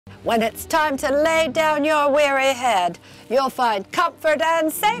When it's time to lay down your weary head, you'll find comfort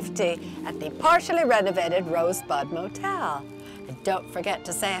and safety at the partially renovated Rosebud Motel. And don't forget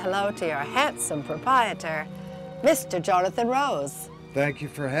to say hello to your handsome proprietor, Mr. Jonathan Rose. Thank you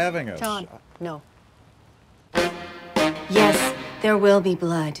for having us. John, no. Yes, there will be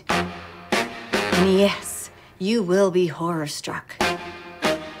blood. And yes, you will be horror-struck.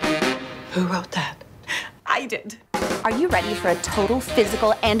 Who wrote that? I did. Are you ready for a total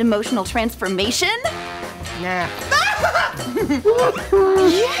physical and emotional transformation? Nah.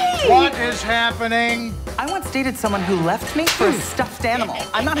 Yay! What is happening? I once dated someone who left me for a stuffed animal.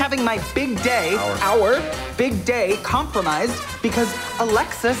 I'm not having my big day, our big day, compromised because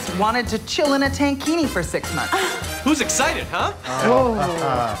Alexis wanted to chill in a tankini for 6 months. Who's excited, huh?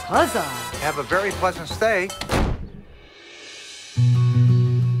 Huzzah! Have a very pleasant stay.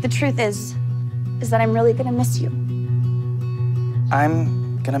 The truth is that I'm really gonna miss you.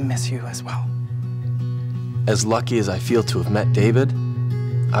 I'm gonna miss you as well. As lucky as I feel to have met David,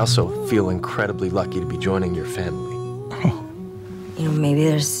 I also feel incredibly lucky to be joining your family. You know, maybe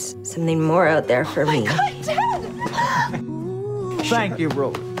there's something more out there for me. Thank you,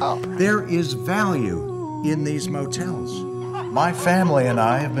 Rose. There is value in these motels. My family and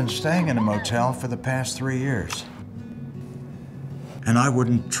I have been staying in a motel for the past 3 years. And I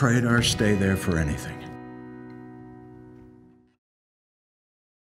wouldn't trade our stay there for anything.